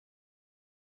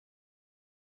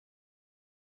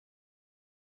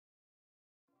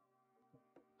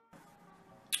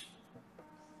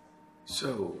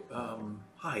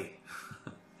Hi.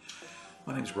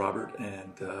 My name's Robert,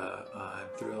 and I'm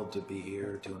thrilled to be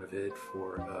here doing a vid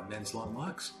for Men's Long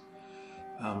Locks.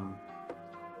 I'm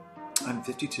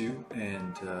 52,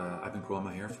 and I've been growing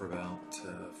my hair for about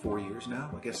 4 years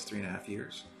now, I guess 3.5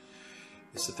 years.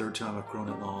 It's the third time I've grown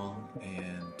it long,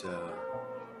 and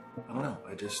I don't know,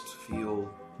 I just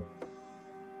feel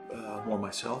more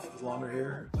myself with longer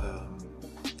hair.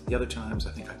 The other times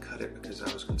I think I cut it because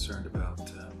I was concerned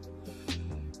about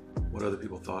what other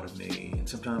people thought of me, and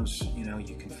sometimes, you know,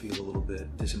 you can feel a little bit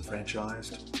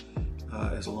disenfranchised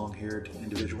as a long-haired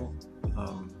individual.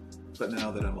 But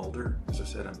now that I'm older, as I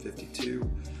said, I'm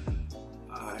 52,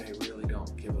 I really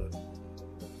don't give a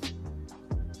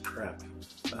crap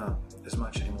as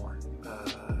much anymore.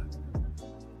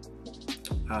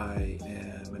 I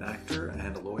am an actor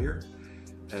and a lawyer.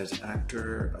 As an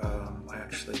actor, I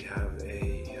actually have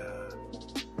a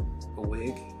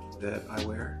wig that I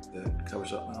wear that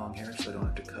covers up my long hair, so I don't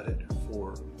have to cut it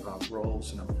for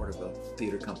roles, and I'm part of a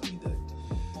theater company that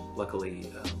luckily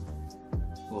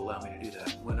will allow me to do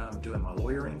that. When I'm doing my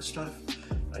lawyering stuff,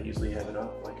 I usually have it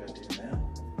up like I do now.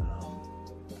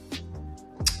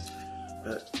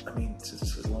 But I mean, since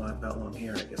this is about long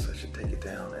hair, I guess I should take it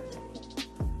down and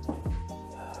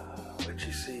let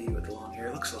you see what the long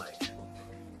hair looks like.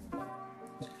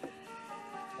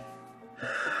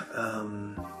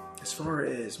 As far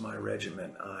as my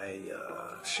regimen, I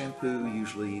shampoo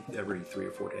usually every 3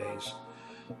 or 4 days,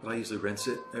 but I usually rinse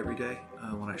it every day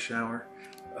when I shower.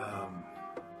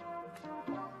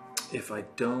 If I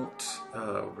don't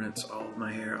rinse all of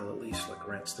my hair, I'll at least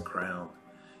rinse the crown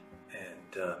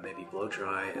and maybe blow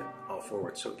dry it all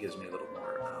forward so it gives me a little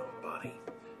more body.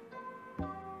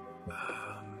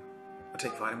 I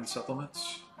take vitamin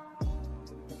supplements.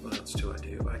 What else do I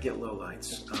do? I get low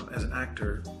lights. As an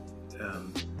actor,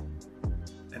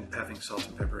 and having salt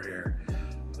and pepper hair,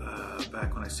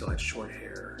 back when I still had short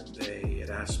hair, they had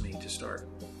asked me to start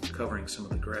covering some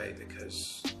of the gray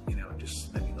because, you know, it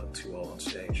just made me look too old on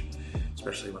stage,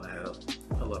 especially when I had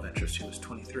a love interest who was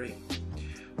 23.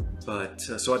 But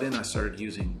so then I started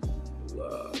using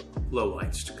low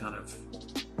lights to kind of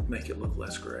make it look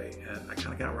less gray, and I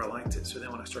kind of got where I liked it. So then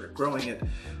when I started growing it,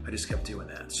 I just kept doing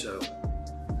that. So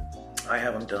I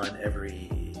have them done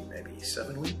every maybe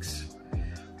 7 weeks.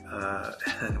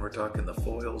 And we're talking the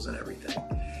foils and everything.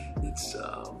 It's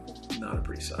not a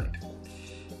pretty sight.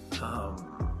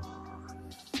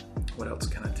 What else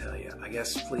can I tell you? I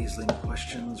guess please leave me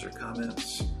questions or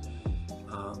comments,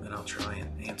 and I'll try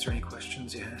and answer any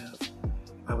questions you have.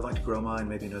 I would like to grow mine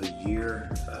maybe another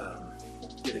year,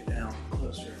 get it down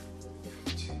closer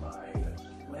to my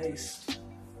waist.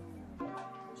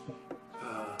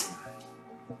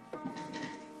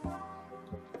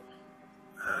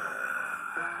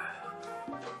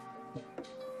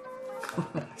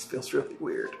 This feels really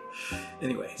weird.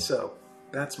 Anyway, so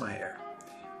that's my hair.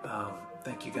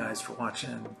 Thank you guys for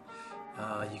watching.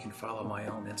 You can follow my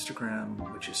own Instagram,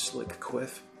 which is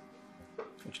SlickQuiff,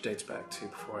 which dates back to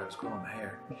before I was growing my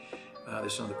hair.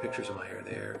 There's some of the pictures of my hair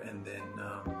there, and then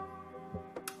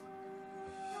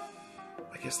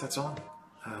I guess that's all.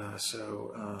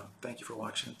 Thank you for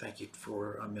watching. Thank you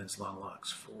for Men's Long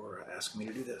Locks for asking me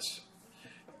to do this.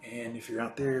 And if you're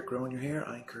out there growing your hair,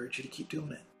 I encourage you to keep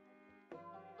doing it.